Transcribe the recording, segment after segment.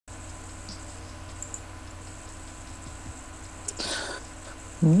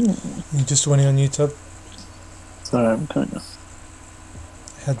You just winning on YouTube? Sorry, I'm coming up.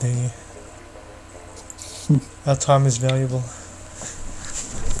 How dare you? Our time is valuable.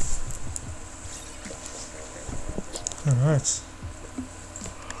 Alright.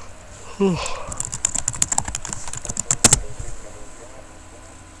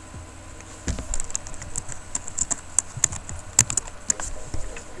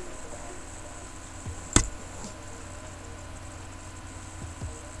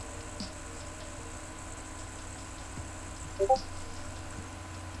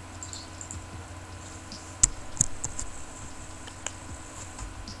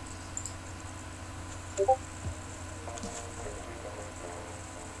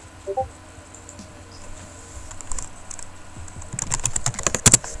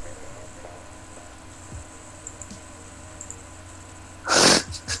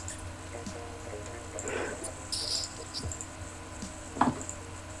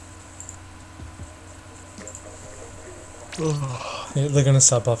 Yeah, they're gonna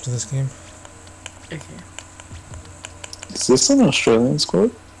sub after this game. Okay. Is this an Australian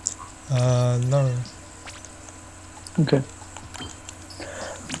squad? No. Okay.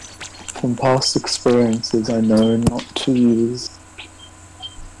 From past experiences, I know not to use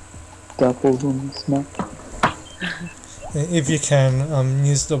dapples on this map. If you can,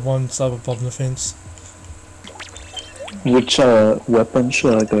 use the one sub above the fence. Which weapon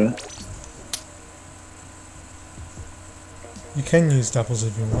should I go? You can use doubles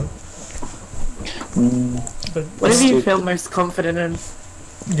if you want. But Whatever you feel most confident in.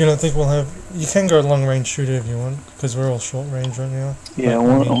 you don't think we'll have... You can go long range shooter if you want, because we're all short range right now. Yeah, I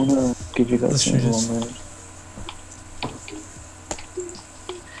want to give you guys Let's some shoot long range.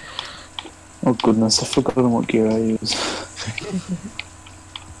 Oh goodness, I've forgotten what gear I use.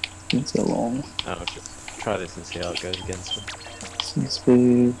 It's so long. I'll just try this and see how it goes against them. Some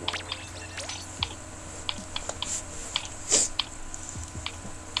speed.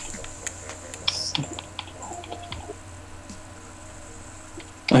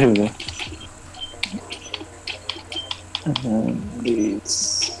 Oh, here we go. And then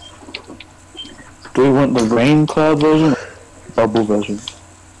these. Do we want the rain cloud version or bubble version?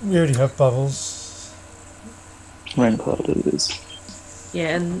 We already have bubbles. Rain cloud it is.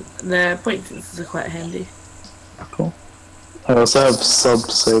 Yeah, and the point sensors are quite handy. Cool. I also have sub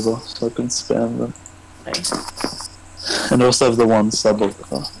saber, so I can spam them. Okay. And I also have the one sub of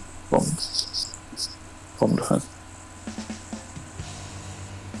the bomb defense.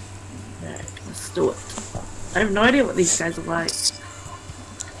 Alright, let's do it. I have no idea what these guys are like.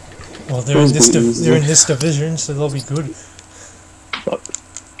 Well, they're in this division, so they'll be good. Fuck.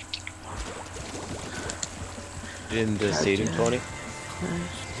 In the seeding 20?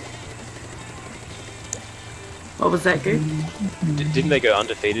 What was that, Goop? Didn't they go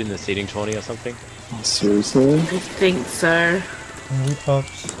undefeated in the seeding 20 or something? Seriously? I think so. And we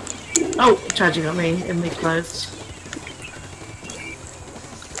pops. Oh, charging on me, and they closed.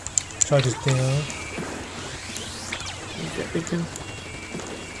 Charge is down. Is that victim?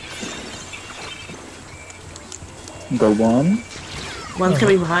 The one? One's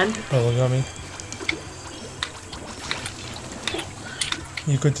coming behind. Oh, got me.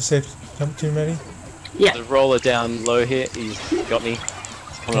 You good to save jump to, Maddie? Yeah. The roller down low here, he's got me.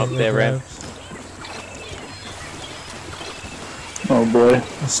 He's coming up their ramp. Oh boy.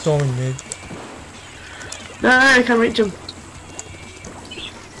 I'm storming mid. No, I can't reach him.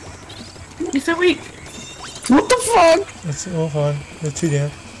 He's so weak. What the fuck? It's all fine. They're two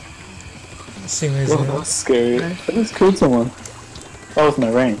down. Stingrays Well, now. that's scary. No. I just killed someone. That was my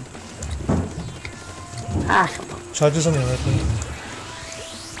rain. Ah, come on. Charges on the open.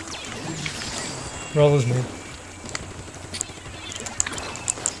 Rollers mid.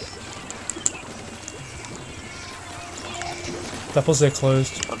 Dapples there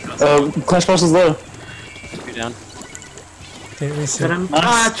closed. Clash Pass is low. Two down. Okay, reset. Got him. Nice.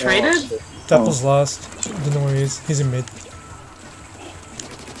 Ah, traded? Dapples last. Don't know where he is. He's in mid.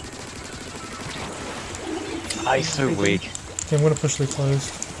 Ah, he's so weak. Okay, I'm gonna push the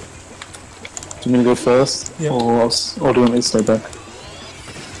closed. Do you want me to go first? Yep. Or do you want me to stay back?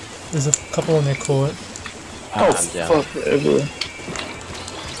 There's a couple on their court. Oh, I'm down. fuck, everywhere.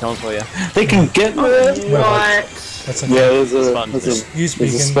 He's coming for you. They can get there! What? That's okay. Yeah, there's a Use there's a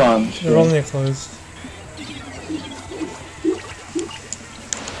beacon. sponge. They're on their closed.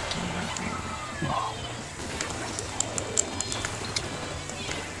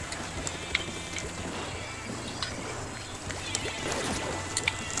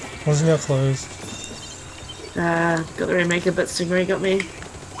 One's now closed. Got the Rainmaker, but Stingray got me.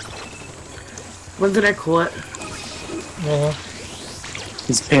 One's in our court. Well,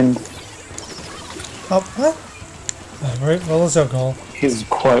 He's pinned. Oh, what? Right, well, that's our goal. He's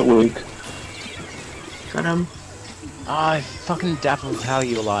quite weak. Got him. Ah, fucking Dapples, how are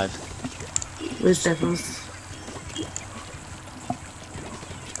you alive? Where's Devils?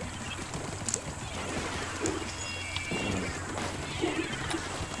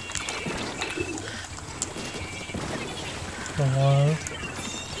 Hello.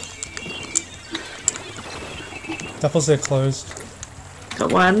 Devil's there closed.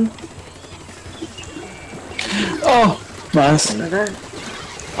 Got one. Oh, nice. Another.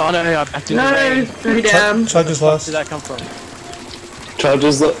 Oh no, I backed into the No! rain. Three down. Charges Where last. did that come from?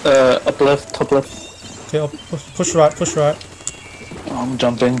 Charges up left, top left. Okay, push right, push right. Oh, I'm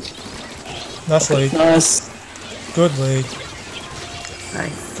jumping. Nice lead. Nice. Good lead.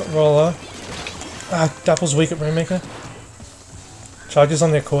 Nice. Got roller. Ah, Dapple's weak at Rainmaker. Charges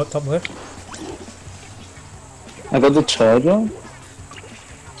on their court, top left. I got the charger.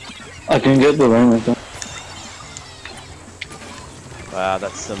 I can get the Rainmaker. Wow,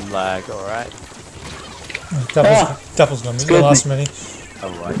 that's some lag, alright. Dapple's got me. The Scared last me. mini.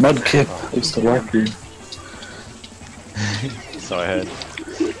 Alright. Mudkip. I used to like you. So I heard.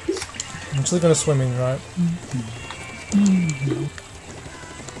 I'm actually gonna swim in right.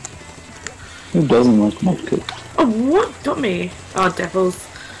 Who doesn't like Mudkip? Oh, what? Got me. Oh, Devils.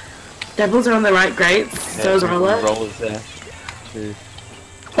 Devils are on the right grates. So is Roller. Roller's there. Too.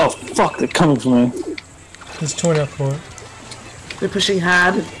 Oh fuck, they're coming for me. There's two in our court. They're pushing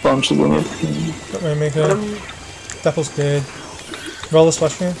hard. Bunch of them. Got Rainmaker. Got 'em. Dapple's dead. Roller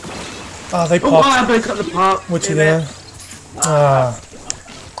splashing. Ah, they Oh, popped. I both got the pop. Which are Damn there? Ah.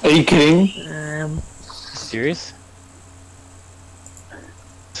 Are you kidding? it. Serious?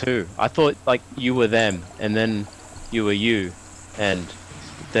 Two. I thought like you were them, and then you were you, and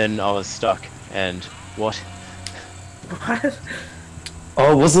then I was stuck. And what? What?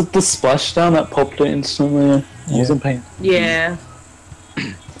 Oh, was it the splashdown that popped it instantly? I wasn't paying. Yeah.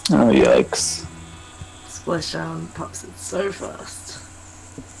 Oh, yikes. Splash down pops it so fast.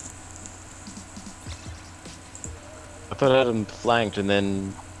 I thought I had them flanked, and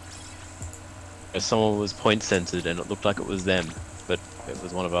then someone was point censored, and it looked like it was them, but it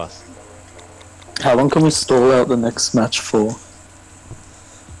was one of us. How long can we stall out the next match for?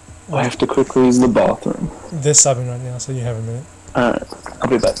 I have to quickly use the bathroom. They're subbing right now, so you have a minute. Alright, I'll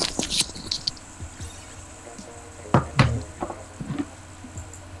be back.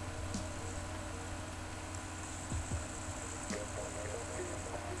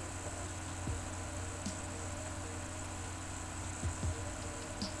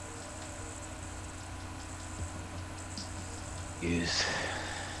 Use.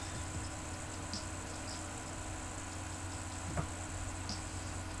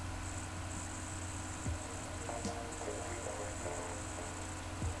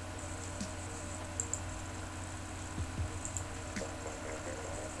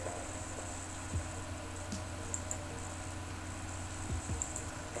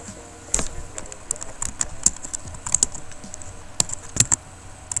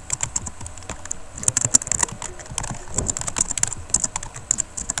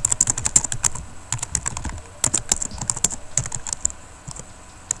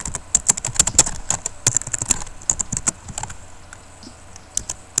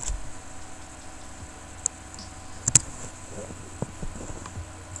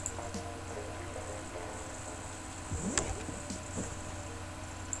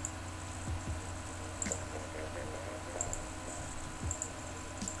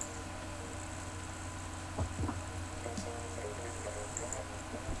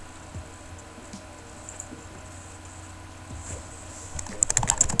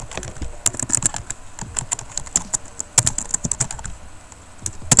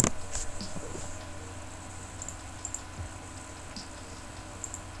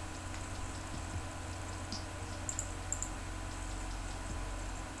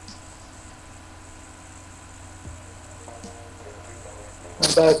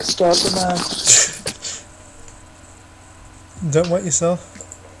 I'm back, start the match. Don't wet yourself.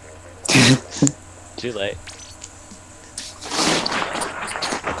 Too late.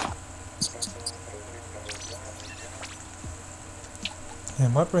 Yeah,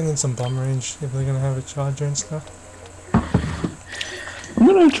 might bring in some bomb range if they're gonna have a charger and stuff. I'm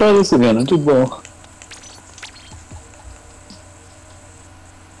gonna try this again, I did well.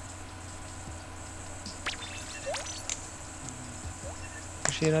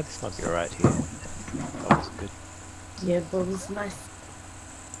 Actually, you know, this might be alright here. That was good. Yeah, bubbles nice.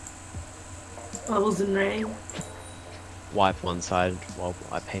 Bubbles and rain. Wipe one side while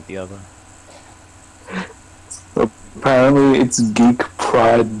I paint the other. Apparently it's Geek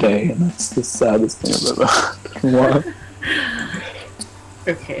Pride Day, and that's the saddest thing I've ever heard. What?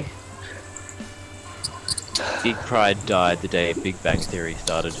 Okay. Big Pride died the day Big Bang Theory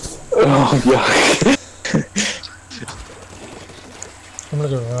started. Oh, yuck. I'm gonna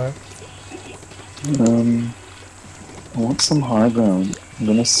go right. I want some high ground. I'm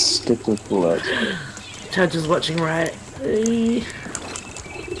gonna stick with Blitz. Judge is watching right.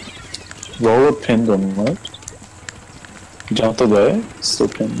 Roll a pinned on left. Jumped away. Still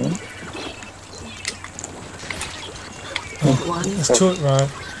pinned there. One. Let's two it right.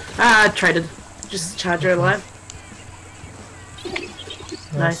 Ah, I traded. Just charger alive.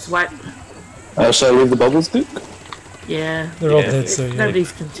 Nice wipe. Shall I leave the bubbles, Duke? Yeah. They're all dead, so yeah.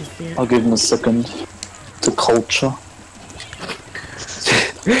 Nobody's contesting it. I'll give him a second to culture.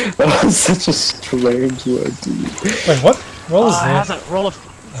 That was such a strange word to use. Wait, what? Roll is there. How's that roll of...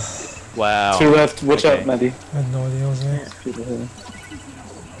 Wow. 2 left, watch Okay. out, Maddie. I had no idea I was there. People here.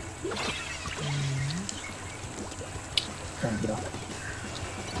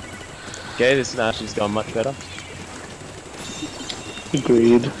 Okay, this match is going much better.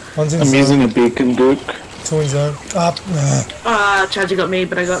 Agreed. One's in I'm zone, using a beacon, Duke. 2 in zone. Up. Ah, charger got me,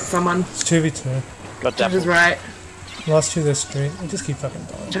 but I got someone. It's 2v2. Got Charger's dappled. right. Last 2 they're straight. I just keep fucking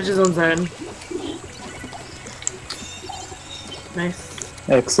dying. Charger's on zone. Nice.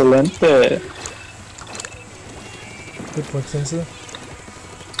 Excellent. Good work, Sensor.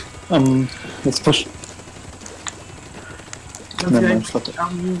 Let's push. Let's No, go. no, fuck it.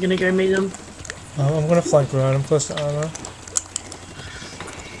 I'm gonna go meet him. I'm gonna flank right. I'm close to armor.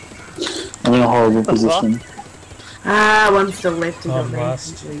 I'm in a horrible position. Ah, one's still left. He Oh, got me.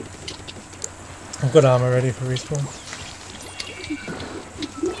 last. I've got armor ready for respawn.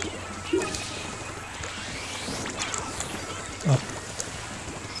 Up.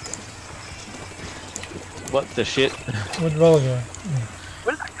 What the shit? Where'd roller go?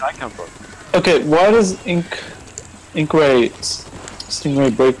 Where did that guy come from? Okay, why does Ray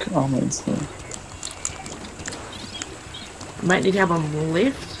Stingray break armor instantly? Might need help on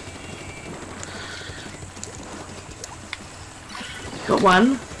left. Got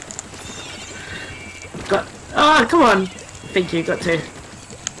one. Got. Ah, come on. Thank you. Got 2.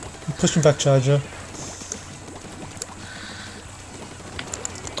 I'm pushing back charger.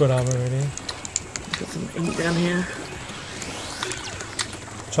 Got armor ready. Got some ink down here.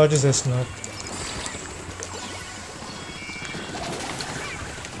 Charger's there snipe.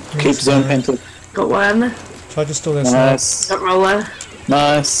 Keep zone painted. Got one. Charger's still there snipe. Nice. Got roller.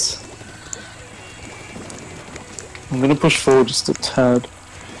 Nice. I'm gonna push forward just a tad.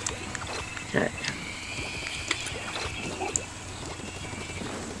 Okay.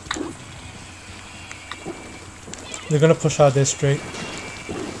 They're gonna push hard there straight.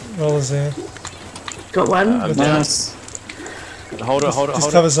 Roller's there. Got one. Nice. Hold it, hold it, Just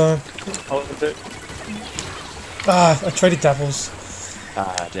hold cover it. zone. Hold it. Ah, I traded dapples.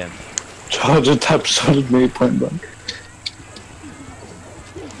 Ah, damn. Charger tap shotted me point blank.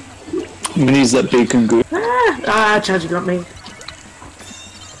 I'm gonna use that beacon good. Ah, charger got me.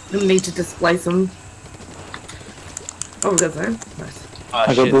 I need to displace him. Oh, we got zone. Nice. Ah, I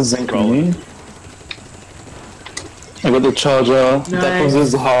got shit. the zinc Roll on it. me. I got the charger. That was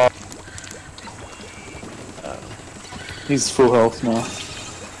his heart. He's full health now.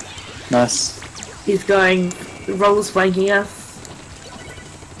 Nice. He's going. The roller's flanking us.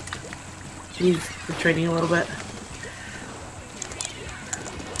 He's retreating a little bit.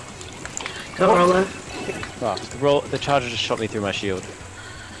 Got roller. Oh, the charger just shot me through my shield.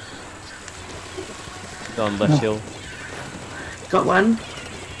 On left hill. Got one.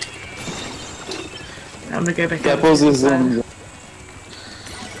 I'm gonna go back That over was to the his side.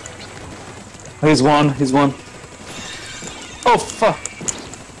 He's one. Oh fuck!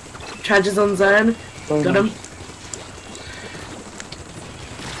 Charges on zone. Oh, Got no. him.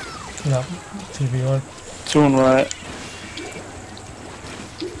 No, 2v1. 2 on right.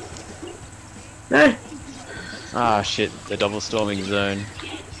 No. Ah, shit. The double storming zone.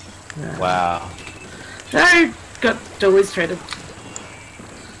 Wow. No. Got always traded.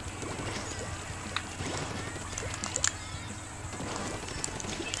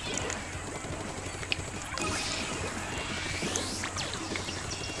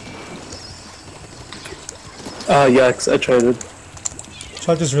 Yikes, I traded.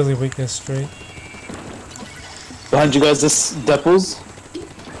 Charger's really weak there straight. Behind you guys, this Depples.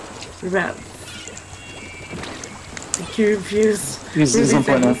 We're about. Q fuse. He's on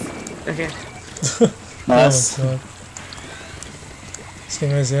point now. Okay. Nice. Oh my god.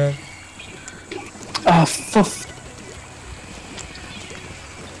 Stingray's out. Ah, fuck.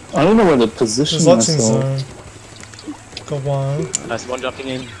 I don't know where to position There's lots in myself. zone. Got one. Nice one jumping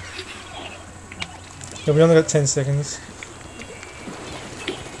in. Yeah, we only got 10 seconds.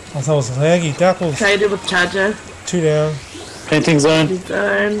 I thought it was laggy. Dapples. Traded with charger. 2 down. Painting zone.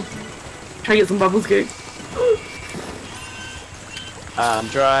 Zone. Try to get some bubbles, Goop.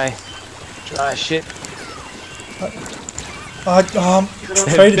 Dry. Dry shit.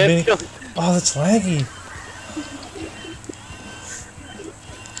 Traded Benny. Oh, that's laggy.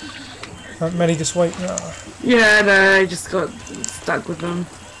 Maddie, just wait. No. Yeah, no, I just got stuck with them.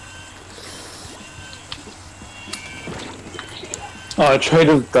 Oh, I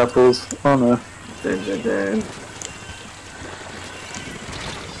traded with Dapples. Oh no.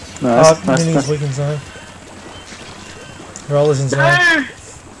 Nice, nice, Mini's nice. weak in zone. Roller's in zone. No!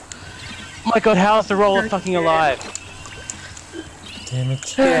 Oh my god, how is the roller fucking alive? Damn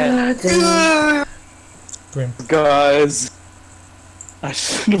it. Ah, dang. Grim. Guys, I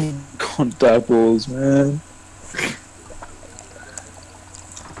should have gone Dapples, man.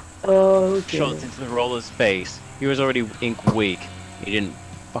 Oh, Shot into the roller's face. He was already ink weak. He didn't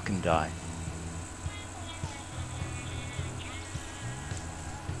fucking die.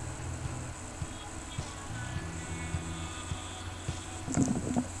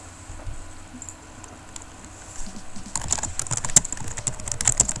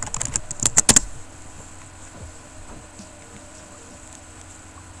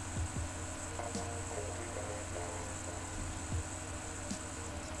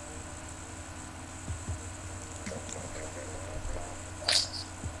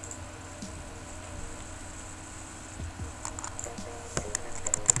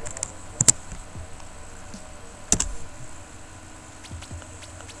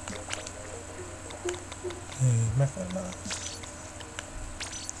 Hey, MakoMart.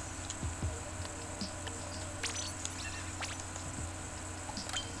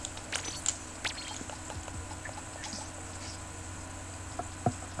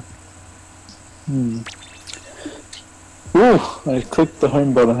 Ooh, I clicked the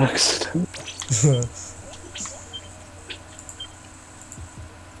home button accident.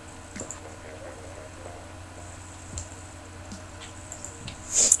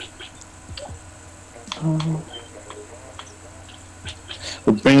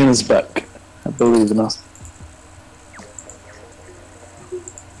 We're bringing us back. I believe in us.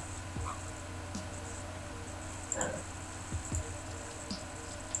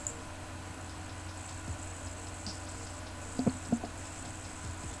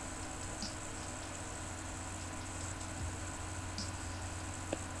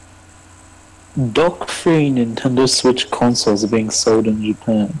 Dock-free Nintendo Switch consoles are being sold in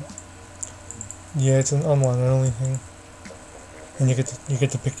Japan. Yeah, it's an online only thing. And you get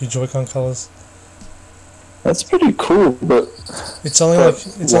to pick your Joy-Con colors. That's pretty cool, but It's only But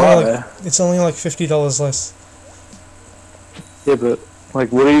like it's why? only like $50 less. yeah, but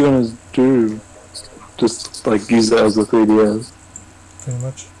like, what are you gonna do? Just like use it as a 3DS? Pretty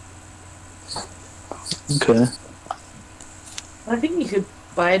much. Okay. I think you could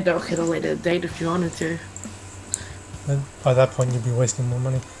buy a dock at a later date if you wanted to. And by that point, you'd be wasting more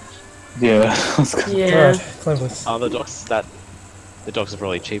money. Yeah. Yeah. Alright, Clam Blitz. Oh, the docks are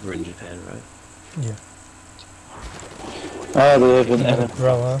probably cheaper in Japan, right? Yeah. Ah, they have an And a NF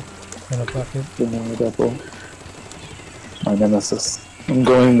umbrella and a bucket. double. My nemesis. I'm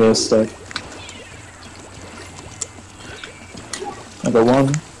going there, stack. I got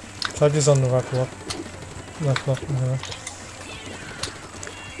one. Plug is on the right block. Left block, no.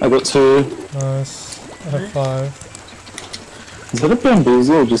 I got two. Nice. I have 5. Is that a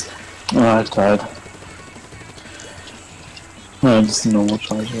bamboozle or just... Oh, I died. No, just a normal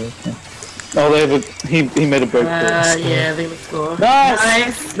charger. Okay. Oh, they have a... He made a break for us. Yeah, they would score.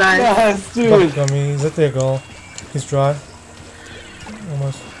 Nice! Nice. Nice, dude! Bucket got me. Is that their goal? He's dry.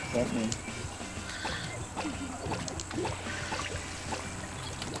 Almost.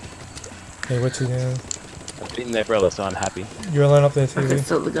 Okay, we're 2 down. I've beaten their umbrella, so I'm happy. You're alone up there, I could TV.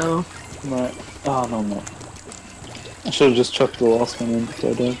 still go. Right. Oh, no, I'm not. I should have just chucked the last one in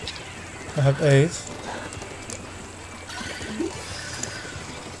before I died. I have 8.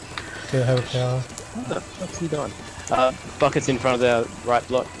 Okay, I have a power. What the fuck's he doing? Buckets in front of the right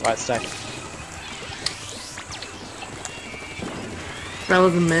block, right stack.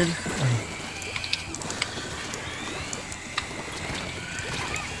 Umbrellas in mid.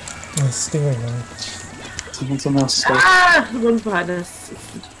 Oh, Stingray man. Someone's on our stack. Ah! The one's behind us. It's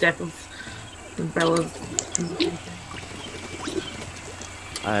the depth of umbrellas.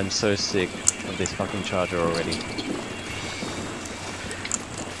 I am so sick of this fucking charger already.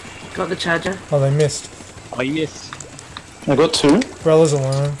 Got the charger. Oh, they missed. Oh, you missed. I got two. Umbrella's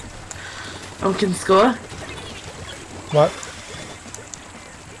alone. Can score. What?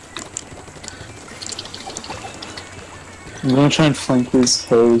 I'm gonna try and flank these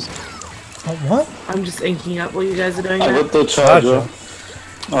hoes. What? I'm just inking up while you guys are doing I that. got the charger.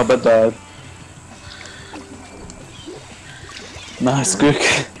 Oh, but died. Nice, quick.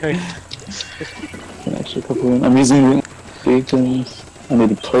 Okay. An extra couple in. I'm using beacons. I need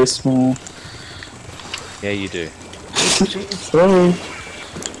to place more. Yeah, you do. Sorry.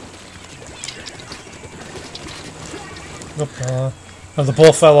 Oh, the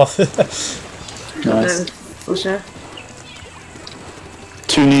ball fell off. Nice. For sure.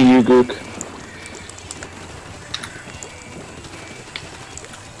 2 near you, Gook.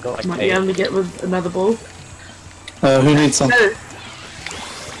 Got like Might be 8. able to get with another ball. Who needs some? No.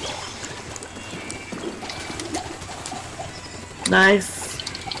 Nice.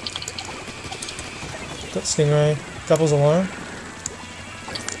 Got Stingray. Doubles alone.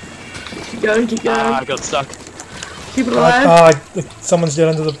 Keep going, keep going. I got stuck. Keep it alive. Someone's dead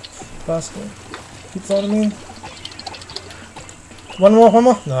under the basket. Keep following me. One more, one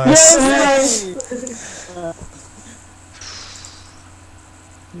more. Nice.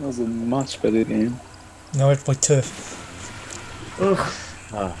 That was a much better game. Now we have to play turf. Ugh.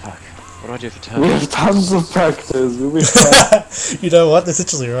 Oh fuck. What do I do for We turn? have tons of practice. We'll be fine. You know what? That's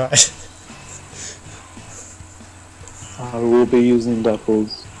actually right. I will be using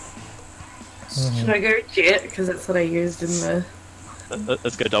doubles. Should I go jet? Because that's what I used in the...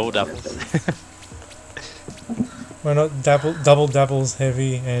 Let's go double doubles. Why not double doubles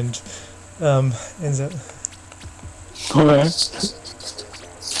heavy and ends up. Alright.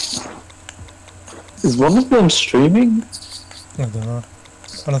 Is one of them streaming? I don't know.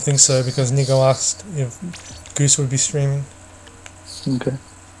 I don't think so because Nico asked if Goose would be streaming. Okay.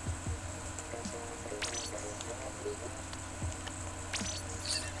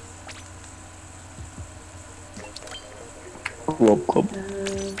 Glob glob.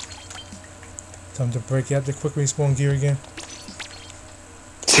 Time to break out the quick respawn gear again.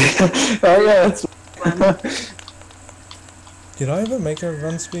 Oh yeah, that's Did I ever make a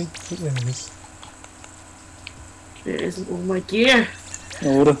run speed? There it is. There isn't all my gear.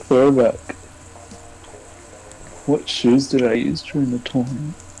 oh, what a throwback. What shoes did I use during the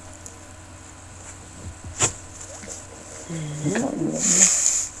tournament? I can't remember.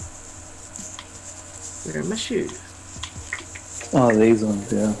 Where are my shoes? Oh, these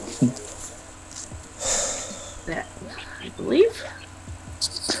ones, yeah. That, I believe.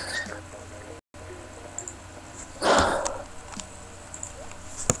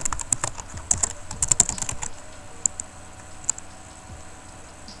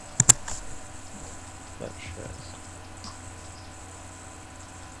 That shows.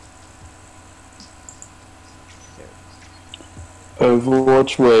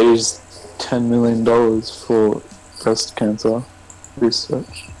 Overwatch raised $10 million for breast cancer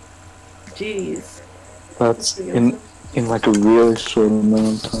research. Jeez. That's in like a really short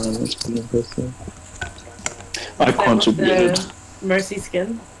amount of time. That's pretty impressive. I Is that contributed. with the Mercy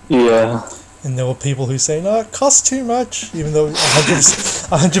skin. Yeah. And there were people who say, no, it costs too much, even though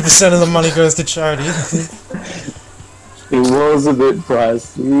 100% of the money goes to charity. It was a bit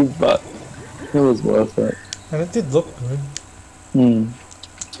pricey, but it was worth it. And it did look good. Hmm.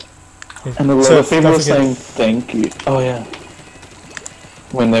 And a lot of people were saying thank you. Oh yeah.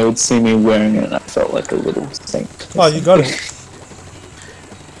 When they would see me wearing it, I felt like a little saint. Oh, you got it.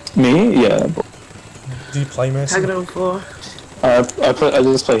 Me? Yeah. But Do you play Mercy? Tag it on floor. I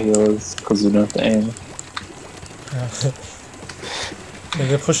just play healers because you don't have to aim. Yeah,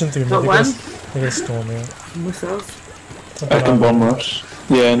 they're pushing through me. Got They're one. gonna storm out. Missiles. I can bomb rush.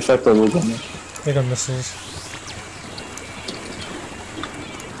 Yeah, in fact I will bomb rush. They got missiles.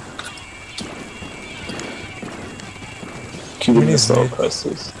 Cuban Mini's missile mid.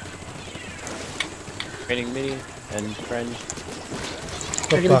 crisis. Training mini and friend.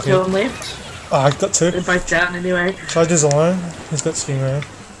 Got I'm gonna kill Bucky. him left. Oh, I got two. They're both down anyway. Charger's alone. He's got Stingray.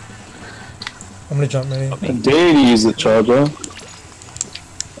 I'm gonna jump mini. I dare to use the charger.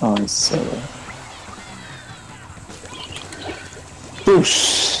 Oh, he's so low.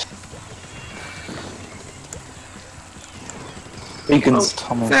 Boosh! Beacon's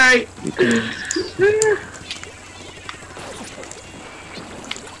tunnel. Sorry. Beacons.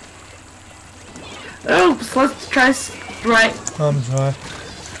 Oh, so let's try right. Dry.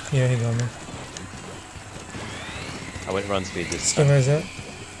 Yeah, he got me. I went run speed this time. Stingray's out.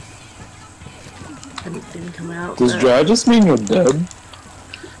 And didn't come out. Does but- dry just mean you're dead?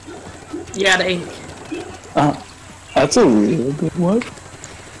 Yeah, the ink. Ah, that's a really good word.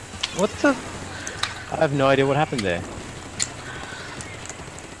 What the? I have no idea what happened there.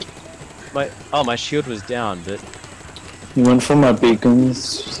 My shield was down, but You went for my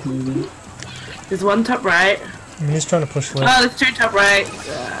beacons. There's one top right. I mean, he's trying to push left. Oh, there's two top right.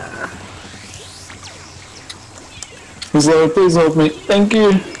 He's like, please help me. Thank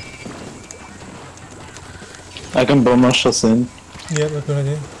you. I can bomb rush us in. Yeah, that's a good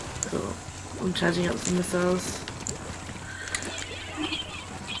idea. Cool. I'm charging up some missiles.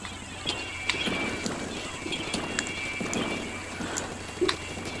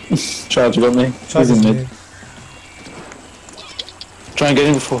 Charge got me. Charge He's is in mid. mid. Try and get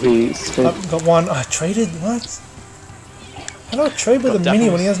him before he escapes. I've got one. I traded? What? How do I trade with a mini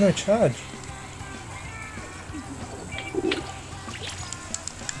when he has no charge?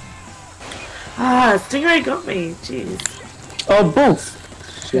 Ah, Stingray got me. Jeez. Oh, both.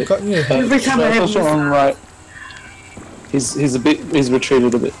 I got you. Every time I have also on right. He's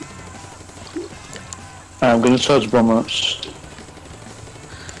retreated a bit. I'm gonna charge bomb rush.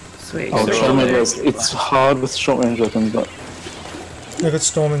 Sweet. Oh, So short range good. weapons. It's hard with short range weapons, but I got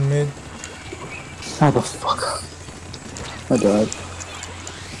Storm in mid. how the fuck? I died.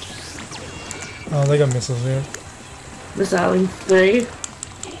 Oh, they got missiles here. Missiling 3.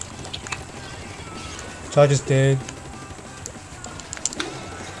 Charge is dead.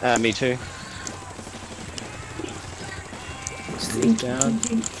 Me too. Just Down.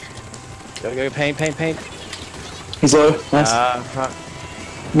 Go, paint. He's low. Nice. Right.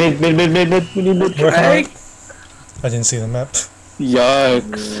 Mid. We need mid. Working on Right. it. I didn't see the map.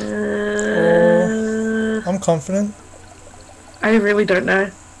 Yikes. I'm confident. I really don't know.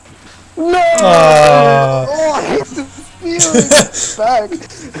 No! Ah, Oh, I hate the feeling back.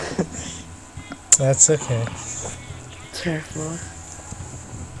 that's okay. Terrible.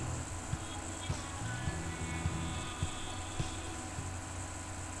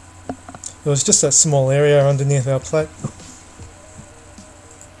 It was just that small area underneath our plat.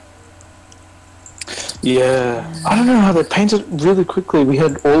 Yeah. I don't know how they painted really quickly. We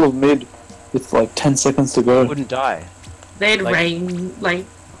had all of mid with like 10 seconds to go. Wouldn't die. They had Like- rain, like,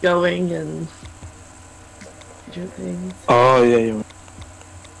 going and... different things. Oh, yeah.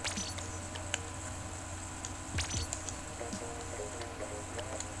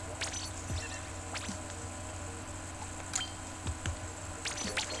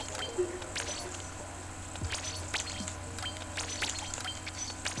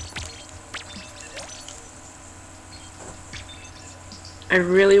 I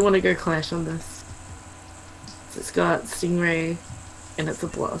really want to go Clash on this. It's got Stingray and it's a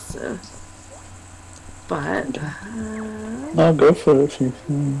blaster. But... No, go for it if you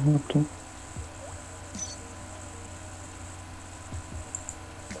have to.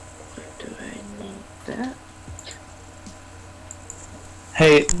 do I need that?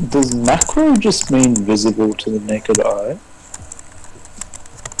 Hey, does macro just mean visible to the naked eye?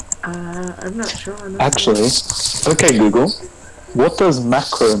 I'm not sure. honestly. Actually, okay Google, what does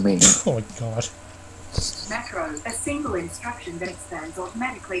macro mean? Oh my god. Macro, a single instruction that expands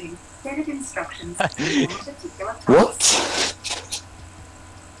automatically instead of instructions for a particular task. What?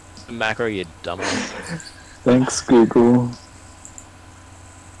 Macro, you dumbass. Thanks Google.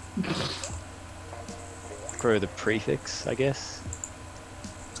 Macro, the prefix, I guess.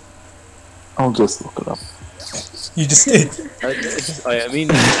 I'll just look it up. You just did. I mean,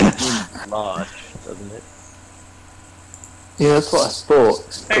 it means large, doesn't it? Yeah, that's what I thought.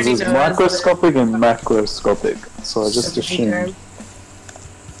 Because Already it's know that's microscopic and macroscopic, so I just assumed.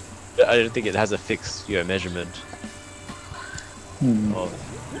 But I don't think it has a fixed, measurement of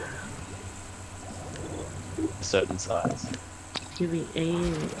a certain size. Give me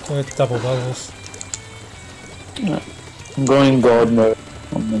aim. I got double bubbles. I'm going god mode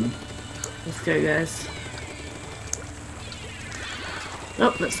on them. Let's go, guys.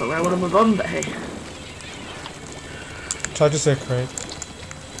 Oh, that's not where I want to move on, but hey. Charge is their crate.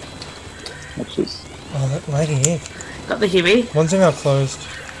 Which is... Oh, that lagging here. Got the heavy. One's in our closed.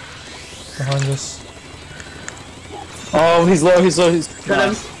 Behind us. Oh, he's low.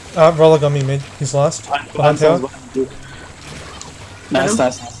 Got him. Roller got me mid. He's last. Behind tower.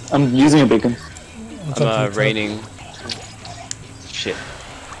 Nice. I'm using a beacon. I'm raining. Shit.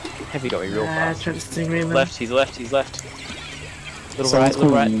 Heavy got me real fast. Try to Stingray him. He's left. Little Sounds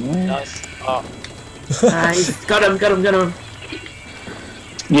right. cool, yeah. Nice. Oh, He's got him.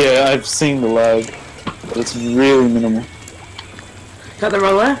 Yeah, I've seen the lag, but it's really minimal. Got the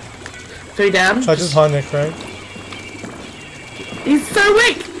roller. 3 down. Charge is behind their crate. He's so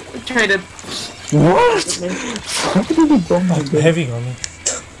weak! I traded. What? How did he bomb my The heavy got me.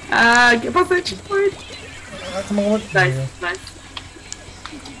 Get past that checkpoint. Come on. There you go. Nice.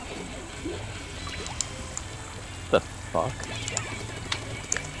 the fuck?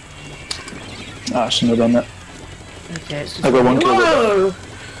 Ah, I shouldn't have done that. Okay, it's just... I got one kill. Whoa!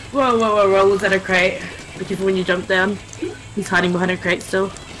 Whoa, whoa, whoa, roll was at a crate. Be careful when you jump down. He's hiding behind a crate still.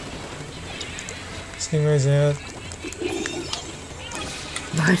 Stingray's out.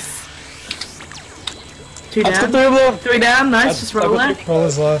 Nice. 2 Let's down. get through 3 down, nice, just roll that.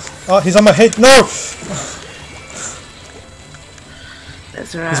 Roller's last. Oh, he's on my head. No!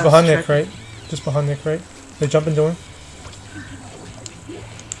 That's alright. He's behind their crate. Just behind their crate. They jump into him.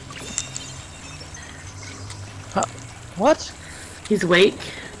 What? He's weak.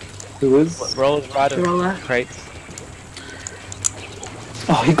 Who is? Roller's right of Roller. crates.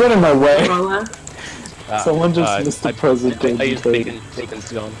 Oh, he got in my way. Roller. Someone just missed the president. I used beacons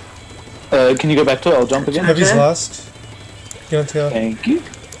to go on. Can you go back to it? I'll jump again. Heavy's Okay. last. Get on tail. Thank you.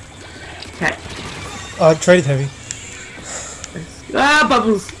 Okay. Oh, traded Heavy. Ah,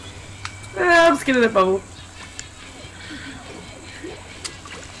 bubbles! Ah, I'm scared of that bubble.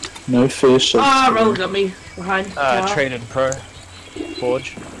 No fish. Ah, roller got me. Behind. Traded pro.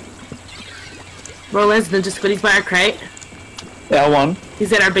 Forge. Roller's ninja squiddies by our crate. L1.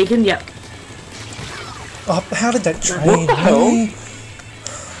 He's at our beacon, yep. Oh, how did that trade? What the hell?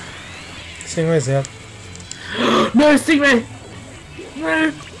 Stingray's out. No, Stingray!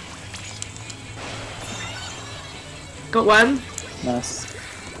 No! Got one. Nice.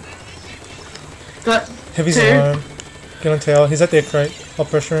 Got Heavy's 2. alone. Get on tail. He's at their crate. I'll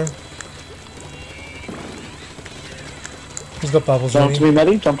pressure him. He's got bubbles Jump ready. to me,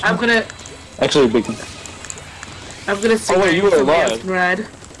 Maddie. Jump to I'm me. gonna... Actually, beacon. I'm gonna Stingray. Oh, wait, you were somebody else alive. can ride.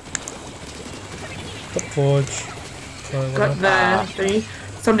 Got Forge. Got the thingy.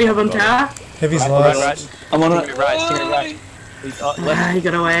 Somebody have on tower. Heavy's Right, last. right. I'm on Stingray it. right, Stingray right. He's Ah, left. he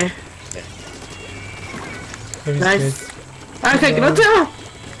got away. Heavy's Nice. dead. Okay, get on tower!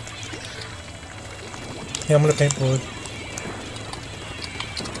 Yeah, I'm gonna paint forward.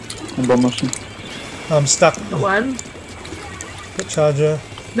 I'm bomb rushing. I'm stuck. Got one. Got Charger.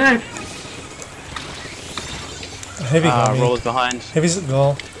 No. Heavy got me. Roller's behind. Heavy's at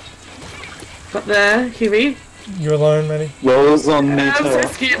goal. Got the heavy. You're alone, Maddie. Rolls on me. I'm so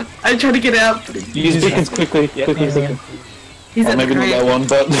scared. I'm trying to get out. But Use beacons quickly. Yeah. Quickly, Yeah. quickly. he's Oh, at the maybe not crate. that one,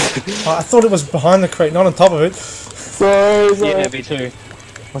 but. Oh, I thought it was behind the crate, not on top of it. sorry. Yeah, me too.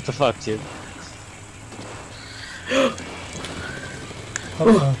 What the fuck, dude?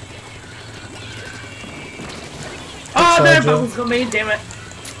 Uh-oh. Oh no, Charger. bubbles got me, damn it.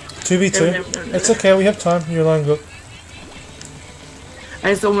 2v2. No. It's okay, we have time. You're alone, good. I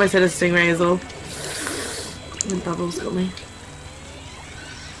just almost had a stingray as well. And bubbles got me.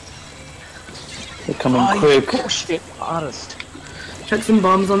 They're coming quick. Shit, artist. Chuck some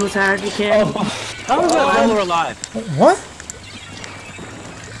bombs on the tower if you can. How is that roller alive? What?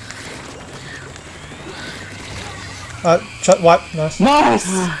 Wipe. Nice. Nice!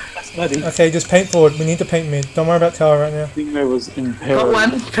 That's Maddie. Okay, just paint forward. We need to paint mid. Don't worry about tower right now. Stingray was in peril. Got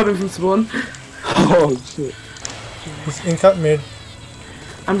one coming from spawn. Oh shit. He's in cut mid.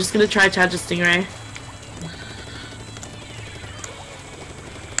 I'm just gonna try charge a stingray.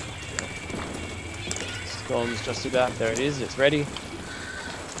 Storm's just about. There it is. It's ready.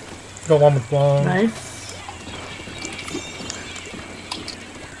 Got one with blind. Nice.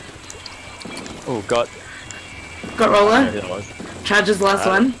 Oh, got. Got Who roller. that was. Charges last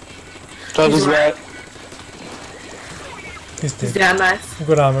one. Charger's right. He's He's dead. down, nice. I've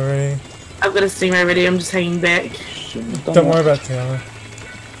got armor ready. I've got a stingray ready, I'm just hanging back. Don't worry about tower.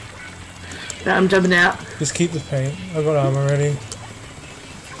 No, I'm jumping out. Just keep the paint. I've got armor ready.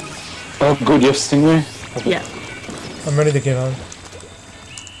 Oh good, you have Stingray? Yeah. I'm ready to get on.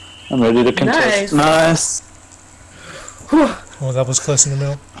 I'm ready to contest. Nice. Whew. Oh, that was close in the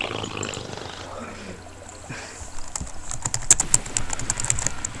middle.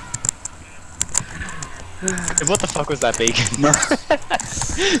 What the fuck was that beacon?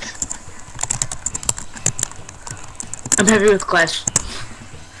 I'm heavy with Clash.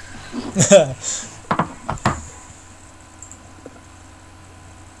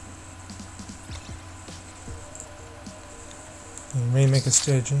 Rainmaker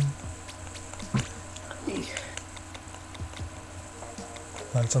Sturgeon.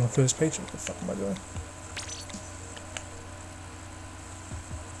 Oh, it's on the first page. What the fuck am I doing?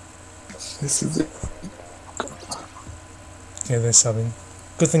 This is it. Okay, they're subbing.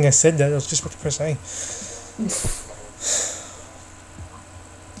 Good thing I said that. I was just about to press A.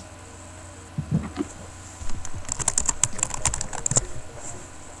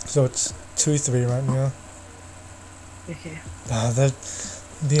 So it's 2-3 right now. Okay.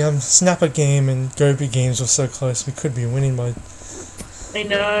 The Snapper game and Goby games were so close. We could be winning by. I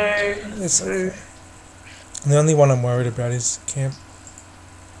know. It's okay. The only one I'm worried about is camp.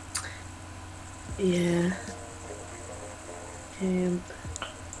 Yeah. Camp.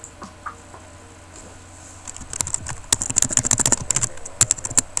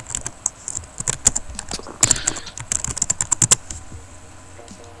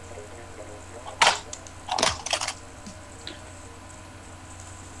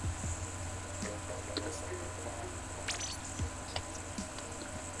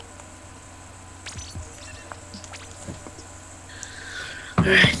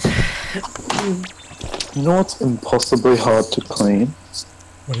 Alright. You know what's impossibly hard to clean?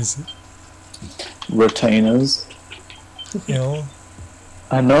 What is it? Retainers. Ill.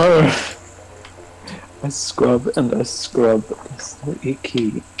 I know. I scrub and I scrub. They're so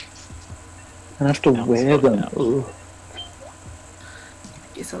icky. And I have to wear them. Ugh.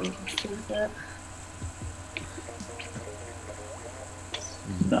 Guess I'll do that.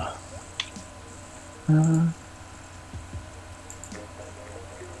 No.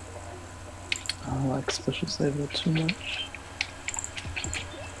 I like special saver too much.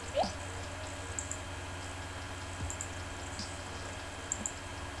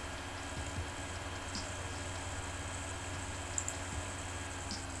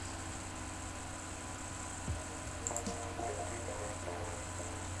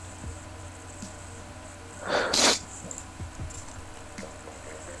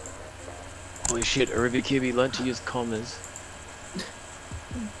 Holy shit, a Ruby QB learned to use commas.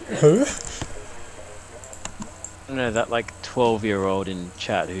 Who? I don't know, that like 12-year-old in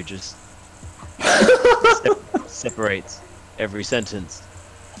chat who just separates every sentence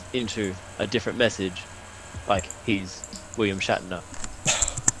into a different message, like he's William Shatner.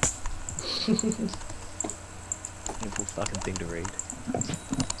 Painful fucking thing to read.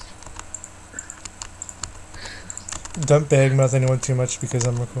 Don't badmouth anyone too much because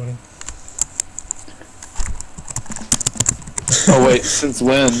I'm recording. Oh wait, since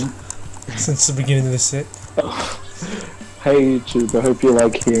when? Since the beginning of the set. Hey YouTube, I hope you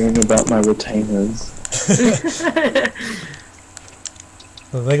like hearing about my retainers.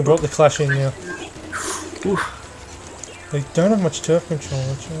 Well, they brought the clash in now. They don't have much turf control,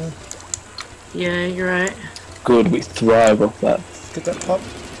 actually. Yeah, you're right. Good, we thrive off that. Get that pop.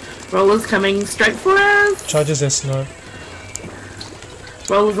 Roller's coming straight for us. Charges their snow.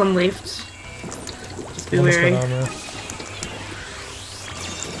 Roller's on left. Just be Almost wary. got armor.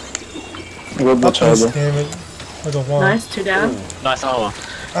 I got the Up close, charger. damn it. I got one. Nice, 2 down. Nice armor.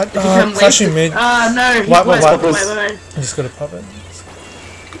 Clashing mid. Ah, no. Wipe. Wait. I just gotta pop it.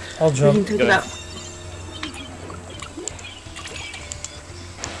 I'll We jump. can pick it up.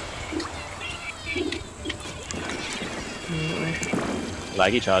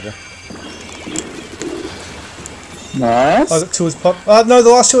 Laggy charger. Nice. I got 2 as pop. No, the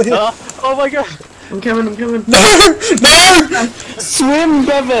last 2 are here. Oh my god! I'm coming. No! No! Swim,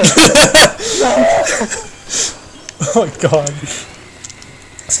 Devin! Oh my god.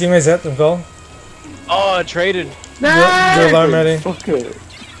 Scheme's out the goal. Oh, I traded. No! You're alone, Maddie. Fuck it.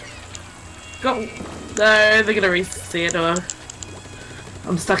 Go. No, they're gonna reset or...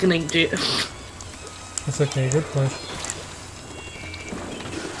 I'm stuck in ink jet. That's okay, good push.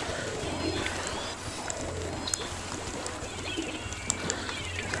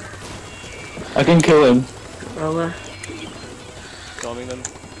 I can kill him. Roller. Bombing them.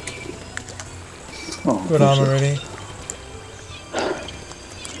 Oh, Good armor ready.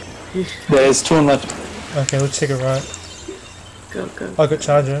 There's 2 on left. Okay, let's take it right. Go. I got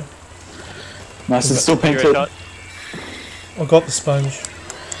charger. Nice, it's still Hero painted. shot. I got the sponge.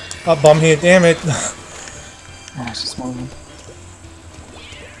 Up bomb here, damn it. Oh, it's just one.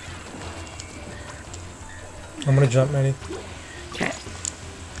 I'm gonna jump, Maddie. Okay.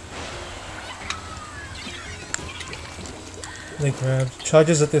 They grab.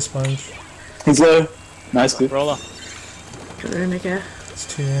 Charges at this sponge. He's low. Nice, good. Roller. Go Rainmaker. It's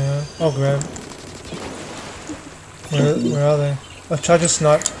 2 now. I'll grab. Where are they? Oh, charger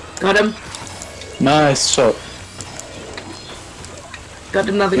snipe. Got him. Nice shot. Got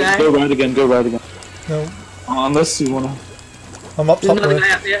another guy. Go right again, go right again. No, Oh, unless you wanna... I'm up There's top another left.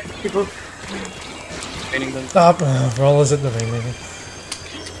 guy out there. People. Painting them. Up. Rollers at the Rainmaker.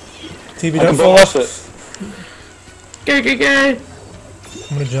 TB, I don't can fall bounce off. it. Go.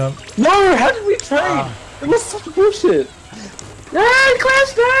 I'm gonna jump. No, how did we trade? It was such bullshit. No,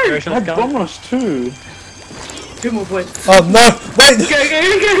 Clash, no! Hero I shot's had coming. bomb rush too. 2 more points. Oh no! Wait! Go.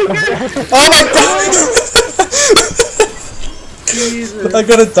 Oh my god! Jesus. I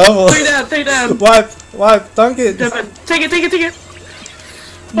got a double. 3 down. Wipe, dunk it. Devin, take it.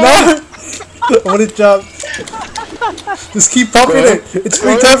 No! I wanna jump. Just keep popping it. It's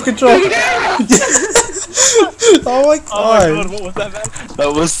free turf control. Oh my Oh my god, god! what was that, man?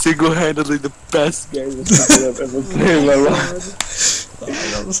 That was single-handedly the best game of Splat I've ever played in my life. Oh,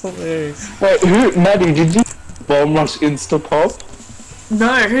 that was hilarious. Wait, Maddie, did you Bomb Rush Insta-Pop?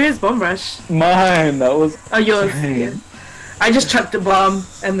 No, who is Bomb Rush? Mine, that was... Oh, yours. Dang. Yeah. I just chucked a bomb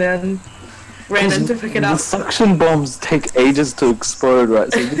and then ran in to pick it The up. suction bombs take ages to explode,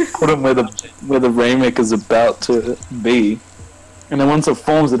 right? So you just put them where the Rainmaker's about to be. And then once it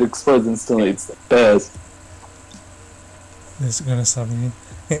forms, it explodes instantly. It's the best. This is gonna sub me.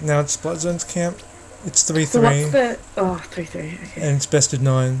 Okay, now it's Splat Zone's camp. It's 3-3. So what's the... Oh, 3-3, okay. And it's best of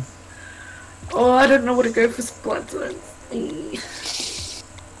 9. Oh, I don't know what to go for Splat Zones.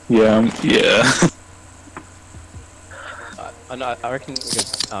 Yeah. I reckon we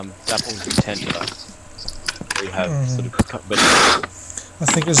got Dapples and Tender. We have sort of but I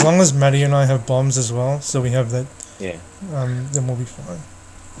think as long as Maddie and I have bombs as well, so we have that, yeah. then we'll be fine.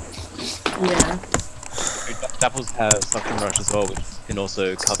 Yeah. Dapples have Suction Rush as well, which can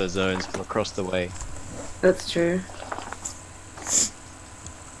also cover zones from across the way. That's true.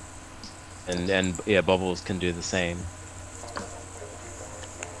 And yeah, Bubbles can do the same.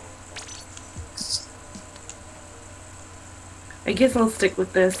 I guess I'll stick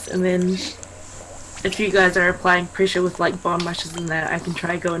with this, and then if you guys are applying pressure with like bomb rushes and that, I can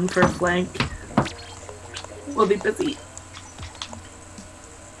try going for a flank. We'll be busy.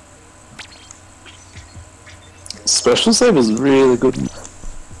 Special save is really good.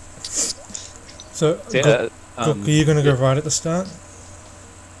 So, Yeah, are you gonna go right at the start?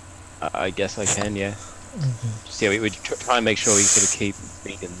 I guess I can, yeah. Just yeah, we try and make sure we sort of keep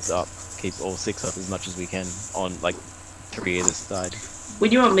beacons up, keep all 6 up as much as we can on like 3 either side.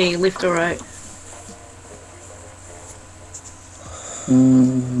 Would you want me left or right?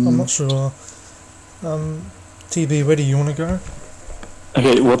 I'm not sure. TB, where do you want to go?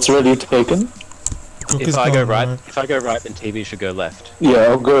 Okay, what's already taken? Cook If is I go gone, right, then TV should go left. Yeah,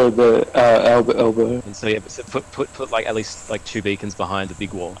 I'll go the elbow. And so yeah, so put like at least like 2 beacons behind the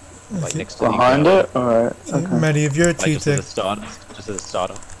big wall, like Okay. next to the Behind tower. it? Alright, okay. Maddie, if you're a Like just as a T-Tech, starter, just as a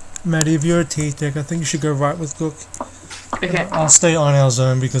starter. Maddie, if you're a T-Tech, I think you should go right with Cook. Okay, I'll stay on our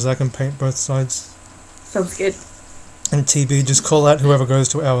zone because I can paint both sides. sounds good. And TB, just call out whoever goes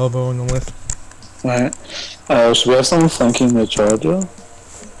to our elbow on the left. Right. Should we have someone flanking the charger?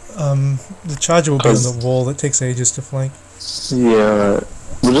 The charger will be on the wall. It takes ages to flank. Yeah, right.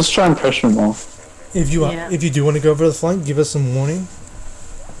 We'll just try and pressure them off. If you Yeah. if you do want to go for the flank, give us some warning.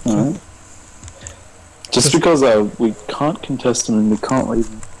 Alright. Just because we can't contest them and we can't leave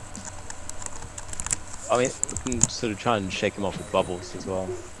them. I mean, we can sort of try and shake him off with Bubbles as well.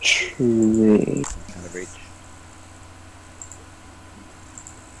 True. Kind of reach.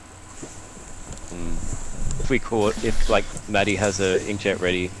 If like Maddie has a inkjet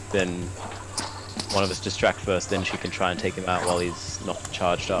ready, then one of us distract first, then she can try and take him out while he's not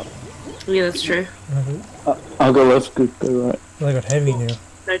charged up. Yeah, that's true. I'll go left, good, go right. Well, I got heavy now.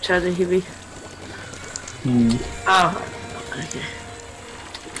 No charging heavy. Oh, okay.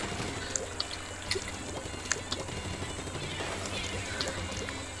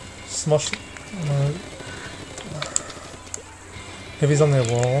 Smosh. Heavy's on their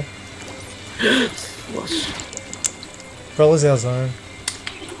wall. Wash. Bella's our zone.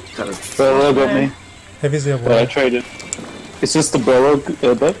 Bella got me. Heavy's our But I wall. traded. It's just the Bella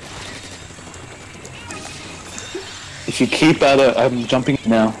airbag. If you keep at it, I'm jumping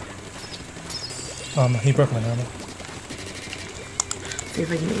now. He broke my hammer. See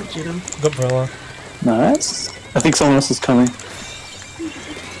if I can get him. Got Brella. Nice. I think someone else is coming.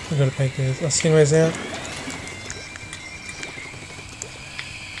 We gotta paint these. Stingray's out.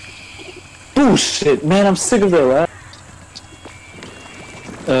 Bullshit, man, I'm sick of that.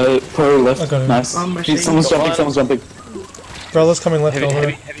 Pro left. I got him. Nice. I'm rushing. Someone's Got jumping, one. someone's jumping. Brella's coming left Heavy over.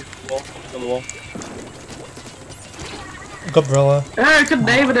 on the wall. Got Brella. Oh, I couldn't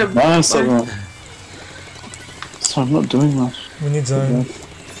aim at him. Nice, Oh, everyone. So I'm not doing much. We need zone.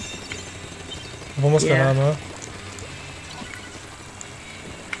 I've almost got Yeah. armor.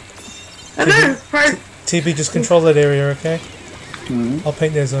 I know, pro. TB, just control that area, okay? Mhm. I'll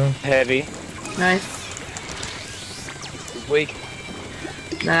paint their zone. Heavy. Nice. Weak.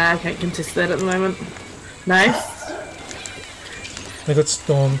 Nah, I can't contest that at the moment. Nice. They got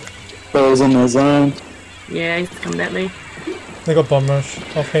Storm. Bella's on their zone. Yeah, he's coming at me. They got Bomb Rush.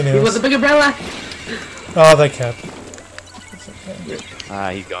 I'll paint You want the ours. big umbrella? Oh, they capped. Ah,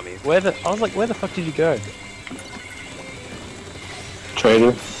 he got me. I was like, where the fuck did you go?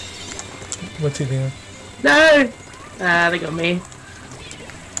 Trader. What's he doing? No! Ah, they got me.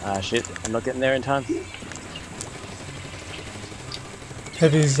 Ah, shit. I'm not getting there in time.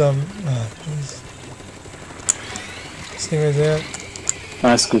 Heavy's, jeez. Stinger's out.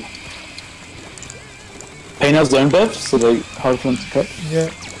 Nice, good. Pain has zone buff, so they hard for them to cut. Yeah.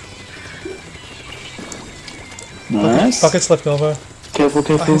 Nice. Buckets left elbow. Careful, Oh,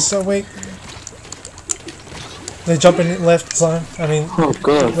 careful. he's so weak. They're jumping left side. I mean, Oh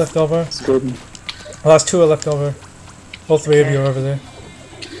god. left elbow. Scared me. Last two are left elbow. All three of you are over there.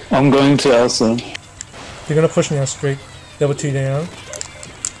 I'm going to Elsa. You're gonna push now, streak. There were two down.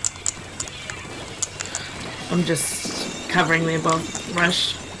 I'm just covering the above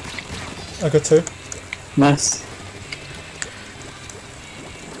rush. I got two. Nice.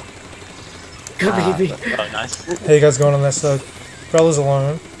 Go baby. Oh, nice. How you guys going on that side? Brother's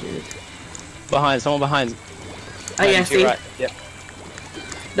alone. Behind, someone behind. Oh yeah, see? Right. Yep.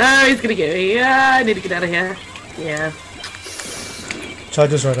 No, he's gonna get me. Yeah, I need to get out of here. Yeah.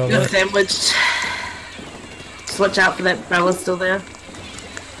 Charger's right over Got there. sandwiched. Just watch out for that umbrella still there.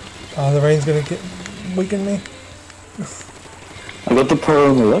 Oh, the rain's gonna weaken me. I got the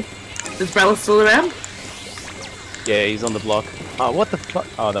pro on the left. Is Brella still around? Yeah, he's on the block. Oh, what the fuck?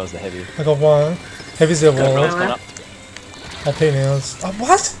 Oh, that was the heavy. I got one. Heavy's their Got wall. Brel's gone up. I'll pay nails. Oh,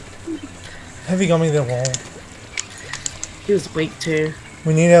 what? Heavy got me their wall. He was weak too.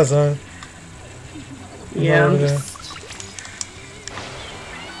 We need our zone. Yeah. Over I'm there. just-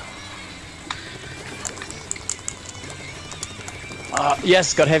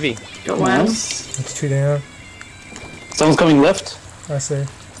 Yes, got heavy. Got one. Nice. It's two down. Someone's coming left. I see.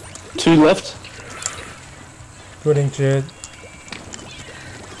 Two left. Good ink, Jed.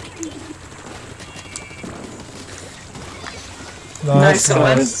 Nice. Nice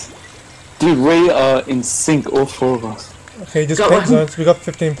one. Nice. Dude, we are in sync, all four of us. Okay, just Got paint one. zones. We got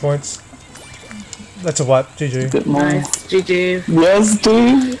 15 points. That's a wipe. GG. Bit more. Nice. GG. Yes,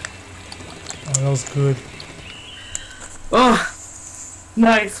 dude. Oh, that was good. Oh,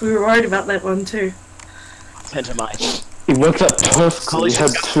 nice. We were worried about that one too. Pentamite. It worked out perfectly. We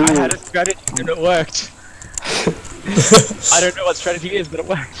had two. I had a strategy and it worked. I don't know what strategy is, but it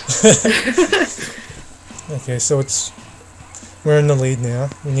worked. Okay, so we're in the lead now.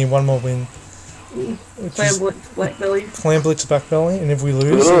 We need one more win. Which Clam is Blitz, Blackbelly. Clam Blitz Blackbelly, and if we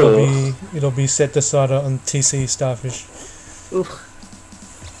lose, it'll be set decider on TC Starfish. Oof.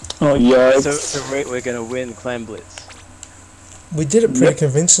 Oh yeah. So we're gonna win Clam Blitz. We did it pretty Yep.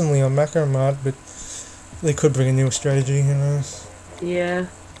 convincingly on MakoMart, but they could bring a new strategy, who knows? Yeah.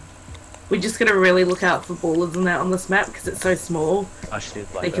 We just gotta really look out for ballers and that on this map because it's so small. I should do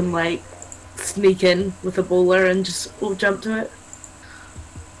They can Blackbelly. like sneak in with a baller and just all jump to it.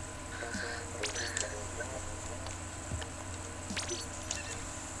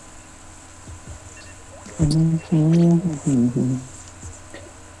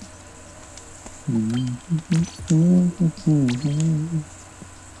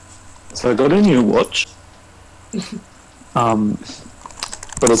 So I got a new watch. But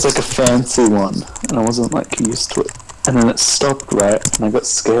it's like a fancy one, and I wasn't like used to it. And then it stopped, right? And I got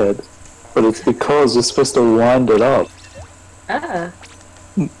scared. But it's because you're supposed to wind it up. Ah,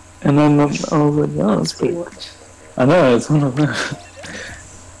 And then I was like, oh, that's that's pretty pretty. watch. I know, it's one of them.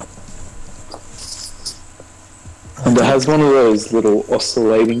 And it has one of those little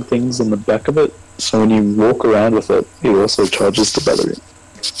oscillating things on the back of it, so when you walk around with it, it also charges the battery.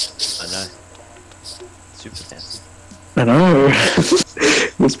 I know. Super fancy. I know.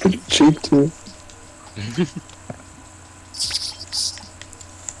 It was pretty cheap too.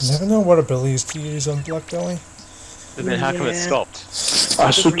 You never know what abilities to use on Blackbelly. But then how come it Yeah. stopped?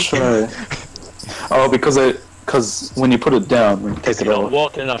 I should try. Oh, because when you put it down, when you take it You're not off.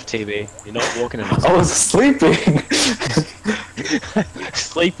 walking enough, TB. You're not walking enough. I was sleeping.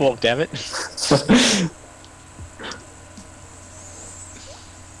 Sleepwalk, damn it.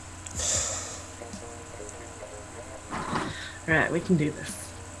 Right, we can do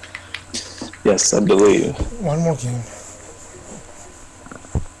this. Yes, I believe. One more game.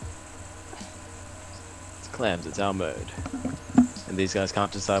 It's Clams, it's our mode. And these guys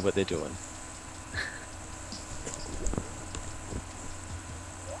can't decide what they're doing.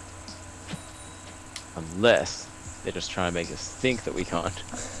 Unless they're just trying to make us think that we can't.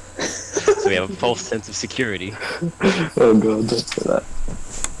 So we have a false sense of security. Oh god, don't say that.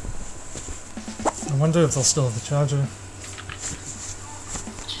 I wonder if they'll still have the charger.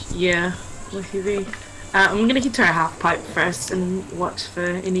 Yeah, with heavy. I'm gonna get to our half pipe first and watch for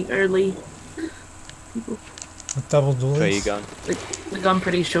any early people. A double duel. Where you going? We've gone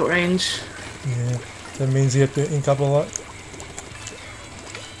pretty short range. Yeah, that means you have to ink up a lot.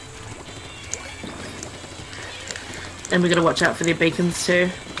 And we gotta watch out for their beacons too.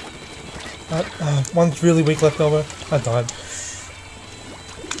 One's really weak left elbow. I died.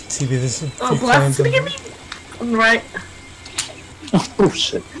 TV, there's a Oh, few Blast clams gonna in get me! On the right. Oh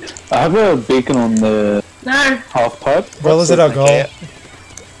shit. I have a beacon on the No! half pipe. Well, is it our goal? Okay.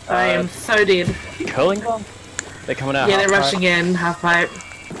 I am so dead. Curling gun? They're coming out. Yeah, they're half rushing in, half pipe.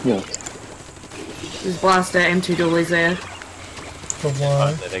 Yeah. There's Blaster and 2 dualies there. Got Oh,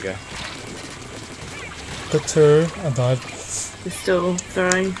 one. there they go. Got two. I died. They're still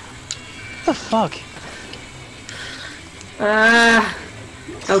throwing. What the fuck?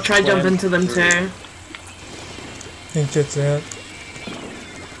 I'll try jump Swam into them through. too. Ink gets out.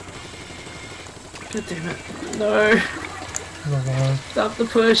 God damn it. No. Got one. Stop the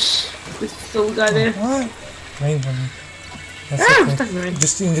push. There's still a guy there. What? Rain on me. That's Ah, okay. stuck in the rain.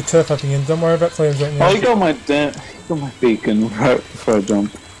 Just in the turf up again. Don't worry about claims right now. Oh, you got my beacon right before I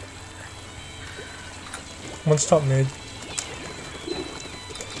jump. One's top mid.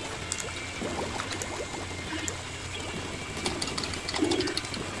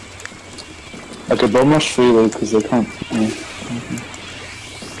 I could bomb rush freely because they can't. Yeah.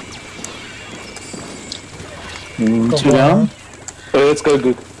 Got Two down. one. Oh, let's go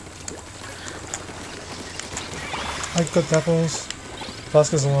good. I got dapples.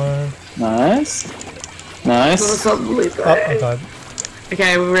 Flasker's alone. Nice. Well, Nice. it's not the lead Oh, guy. I died.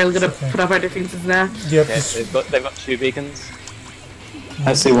 Okay, we're really gonna Okay. put up our defenses now. Yep. Okay, Just, they've got 2 beacons.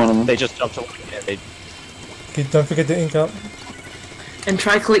 I see one of them. They just jumped away. Yeah, they, okay, don't forget to ink up. And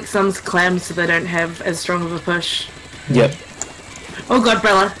try collect some clams so they don't have as strong of a push. Yep. Oh god,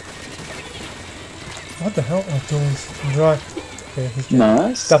 Bella. What the hell? Oh, Dooley's dry. Okay, he's dead.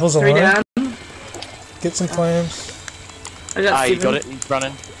 Nice. Dapples 3 alone. down. Get some clams. I got 7. you got it. He's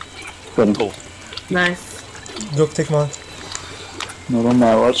running. Got him. Cool. Nice. Go take mine. Not on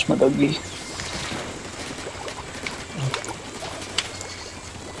my watch, my doggy.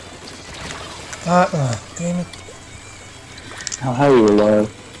 Damn it. How are you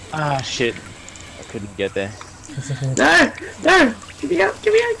alive? Ah, shit. I couldn't get there. It's okay. No! No! Give me out!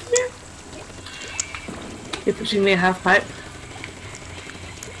 Give me out! Give me out! You're pushing their half pipe.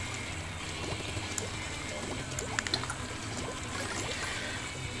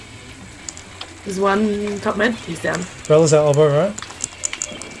 There's one top mid. He's down. Bella's at elbow, right?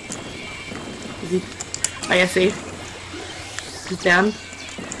 Is he? Oh, yeah, see. He's down.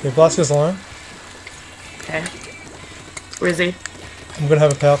 Okay, Blasker's alone. Okay. Where is he? I'm gonna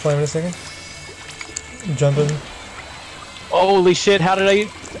have a power flame in a second. I'm jumping. Holy shit, how did I...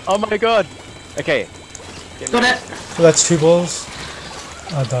 Oh my god. Okay. Got it! So that's 2 balls.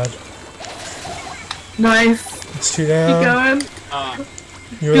 I died. Nice! It's 2 Keep down. going!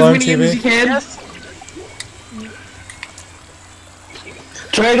 You're As alone, many as you TV. can! Yes.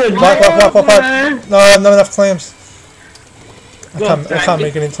 Traded! Pipe. No, I have not enough clams. I Well, can't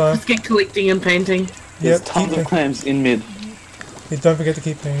make it in time. Just keep collecting and painting. There's Yep, tons keep of clams in mid. Yeah, don't forget to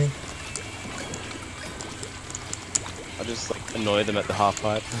keep painting. I'll just like annoy them at the half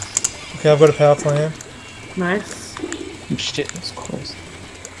pipe. Okay, I've got a power flame. Nice. Shit. That's close.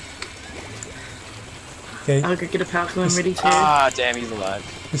 Okay, I'll go get a power flame ready too. Ah, damn, he's alive.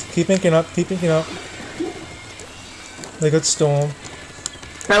 just keep inking up, keep inking up. They got Storm.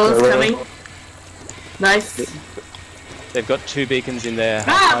 Bella's coming. Nice. They've got 2 beacons in there.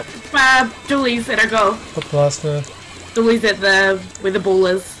 Ah! Julie's at our goal. Got Blaster. Julie's at the where the ball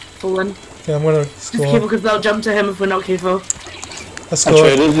is. Fallen. Okay, I'm gonna Just careful score. because they'll jump to him if we're not careful. I I scored.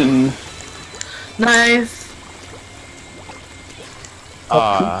 traded and Nice.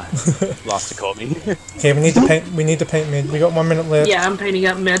 Ah, Blaster caught me. Okay, we need to paint. We need to paint mid. We got 1 minute left. Yeah, I'm painting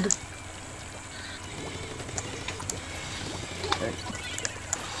up mid.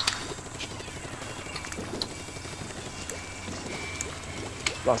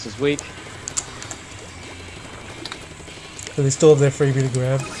 Blaster's weak. So they still have their freebie to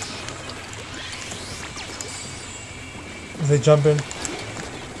grab. Are they jumping?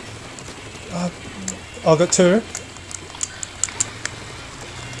 I got 2.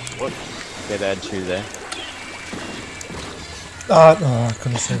 What? Yeah, they had 2 there. I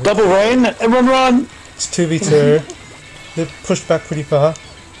couldn't see it. double rain. Everyone run! It's 2v2. They're pushed back pretty far.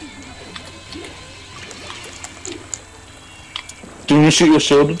 Do you want to shoot your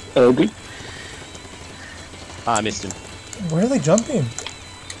shield, good? Ah, I missed him. Where are they jumping?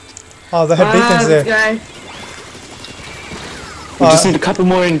 Oh, they have beacons this there. guy. We just need a couple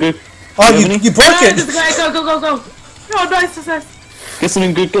more in good. Oh, Do you you have broke This it! guy, go, go, go, go. Oh, nice, nice, nice. Get some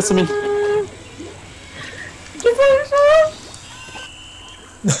in good, get some in.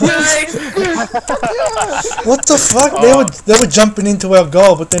 Nice. What the fuck? They were jumping into our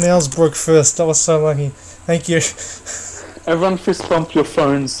goal, but then ours broke first. That was so lucky. Thank you. Everyone fist bump your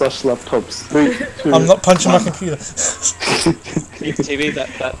phones / laptops. 3, 2, I'm not punching my computer. TV,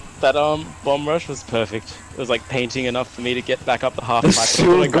 that bomb rush was perfect. It was like painting enough for me to get back up the half pipe.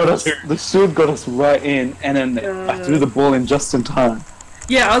 The shield got us right in, and then I threw the ball in just in time.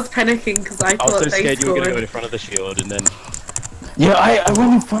 Yeah, I was panicking because I I was thought so they scared you were scored. gonna go in front of the shield, and then Yeah, I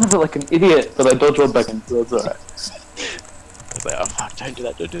went in front of it like an idiot, but I dodged rolled back in, so that's alright. I was like, oh fuck, don't do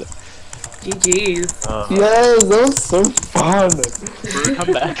that. GG's. Yes, that was so fun!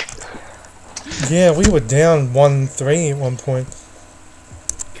 Come back. Yeah, we were down 1-3 at one point.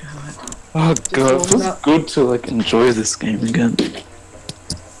 Oh god, it feels good to like enjoy this game again.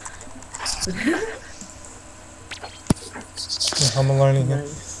 Yeah, I'm alone again.